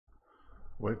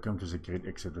Welcome to the Great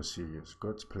Exodus series,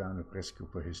 God's plan of rescue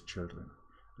for His children.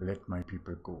 Let my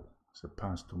people go, the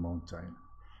path to Mount Zion.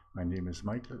 My name is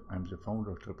Michael, I'm the founder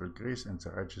of Triple Grace and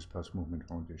the Righteous Path Movement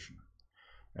Foundation.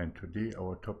 And today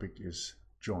our topic is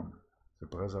John, the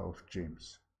brother of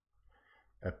James,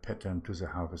 a pattern to the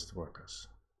harvest workers.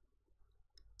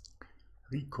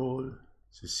 Recall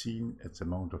the scene at the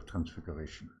Mount of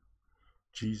Transfiguration.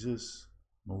 Jesus,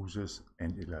 Moses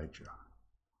and Elijah,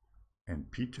 and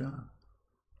Peter,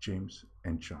 James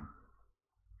and John.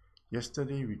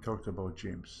 Yesterday we talked about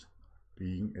James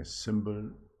being a symbol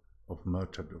of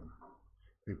martyrdom,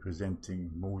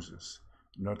 representing Moses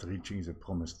not reaching the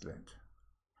promised land.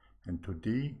 And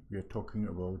today we are talking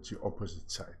about the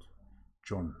opposite side,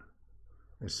 John,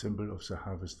 a symbol of the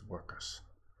harvest workers,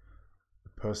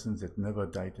 a person that never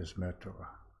died as martyr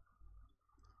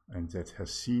and that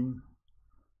has seen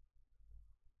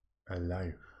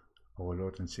alive our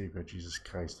Lord and Savior Jesus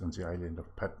Christ on the island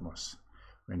of Patmos,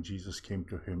 when Jesus came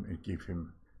to him and gave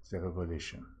him the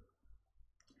revelation.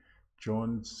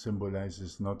 John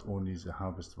symbolizes not only the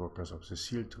harvest workers of the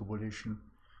seal tribulation,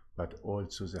 but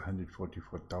also the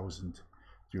 144,000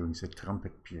 during the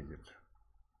trumpet period.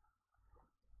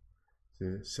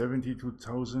 The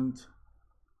 72,000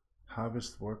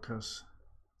 harvest workers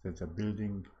that are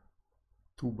building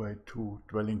 2 by 2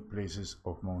 dwelling places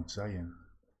of Mount Zion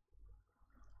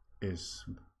is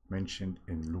mentioned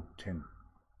in Luke 10,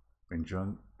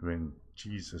 when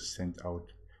Jesus sent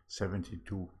out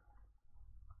 72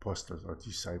 apostles or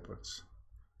disciples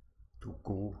to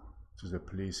go to the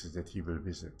places that he will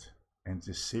visit. And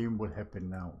the same will happen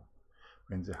now,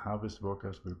 when the harvest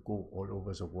workers will go all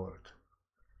over the world,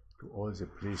 to all the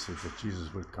places that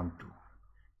Jesus will come to.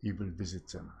 He will visit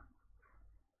them,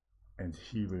 and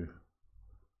he will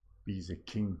be the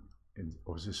king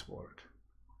of this world.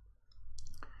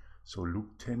 So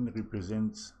Luke 10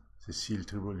 represents the seal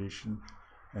tribulation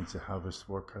and the harvest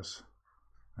workers,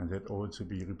 and that also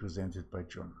be represented by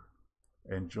John.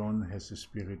 And John has the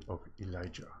spirit of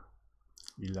Elijah.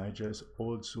 Elijah is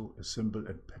also a symbol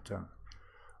and pattern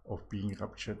of being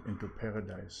raptured into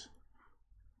paradise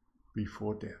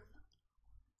before death.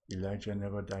 Elijah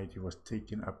never died. He was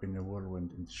taken up in a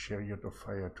whirlwind in the chariot of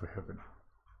fire to heaven,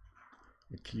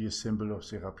 a clear symbol of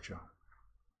the rapture.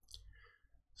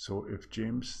 So if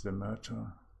James the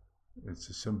martyr is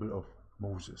the symbol of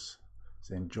Moses,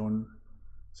 then John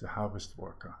the harvest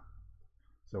worker,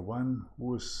 the one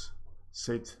who is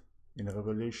said in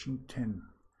Revelation 10,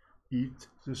 eat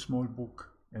the small book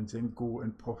and then go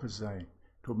and prophesy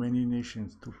to many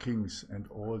nations, to kings and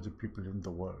all the people in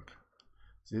the world.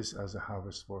 These are the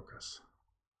harvest workers.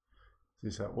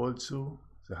 These are also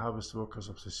the harvest workers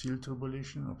of the seal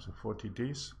tribulation of the 40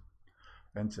 days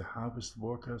and the harvest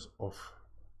workers of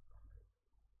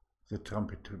the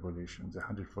trumpet tribulation, the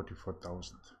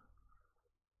 144,000.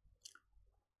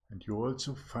 And you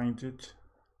also find it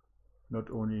not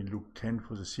only in Luke 10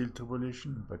 for the seal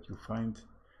tribulation, but you find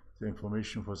the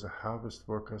information for the harvest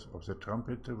workers of the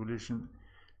trumpet tribulation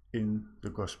in the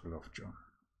Gospel of John.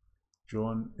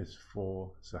 John is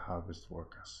for the harvest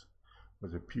workers, for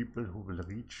the people who will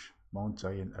reach Mount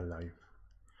Zion alive.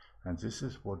 And this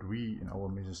is what we in our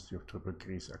ministry of Triple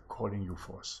Grace are calling you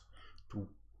for, to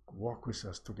walk with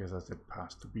us together that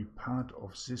path, to be part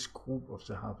of this group of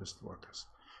the harvest workers,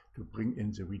 to bring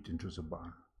in the wheat into the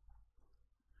barn,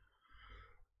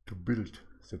 to build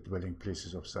the dwelling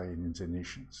places of Zion in the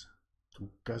nations, to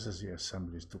gather the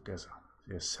assemblies together,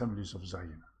 the assemblies of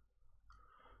Zion,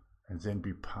 and then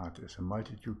be part as a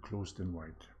multitude clothed in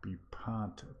white, be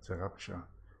part of the rapture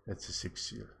at the sixth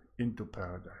seal, into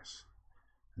paradise.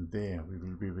 And there we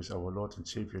will be with our Lord and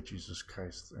Savior Jesus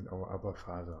Christ and our Abba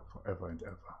Father forever and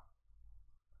ever.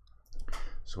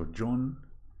 So John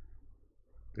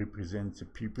represents the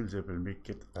people that will make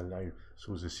it alive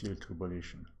through the seal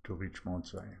tribulation to reach Mount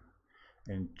Zion.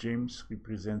 And James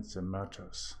represents the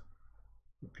martyrs,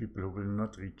 the people who will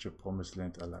not reach the promised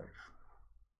land alive,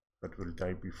 but will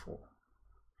die before.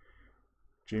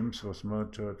 James was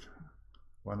martyred,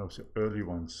 one of the early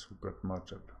ones who got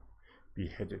martyred,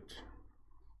 beheaded.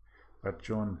 But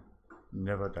John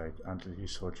never died until he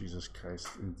saw Jesus Christ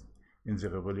in the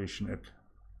revelation at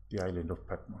the island of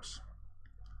Patmos.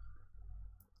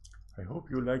 I hope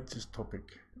you liked this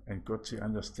topic and got the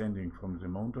understanding from the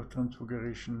Mount of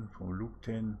Transfiguration, from Luke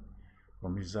 10,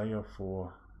 from Isaiah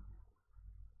 4,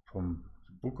 from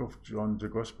the book of John, the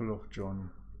Gospel of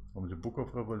John, from the book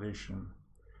of Revelation,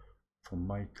 from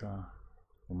Micah,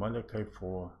 from Malachi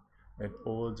 4, and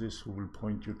all this who will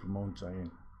point you to Mount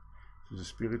Zion, to the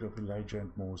spirit of Elijah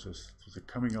and Moses, to the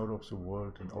coming out of the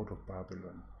world and out of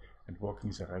Babylon, and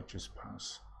walking the righteous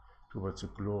path, towards the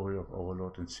glory of our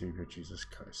Lord and Savior Jesus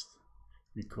Christ.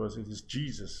 Because it is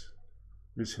Jesus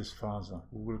with his Father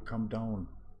who will come down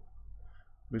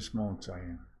with Mount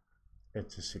Zion at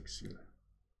the sixth seal.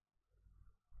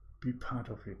 Be part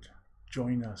of it.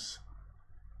 Join us.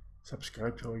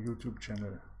 Subscribe to our YouTube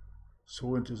channel.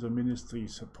 Sow into the ministry.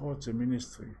 Support the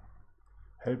ministry.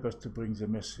 Help us to bring the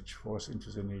message forth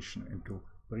into the nation and to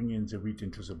bring in the wheat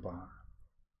into the barn.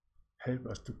 Help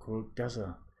us to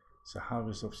gather the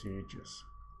harvest of the ages,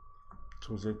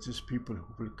 so that these people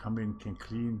who will come in can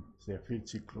clean their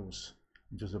filthy clothes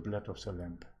into the blood of the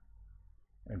Lamb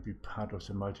and be part of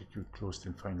the multitude clothed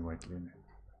in fine white linen,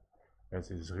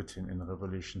 as it is written in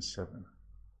Revelation 7.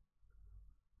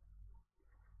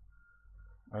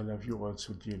 I love you all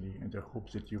so dearly, and I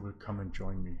hope that you will come and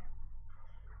join me.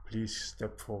 Please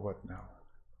step forward now,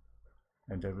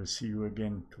 and I will see you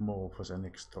again tomorrow for the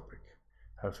next topic.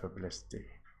 Have a blessed day.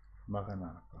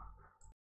 Maranatha.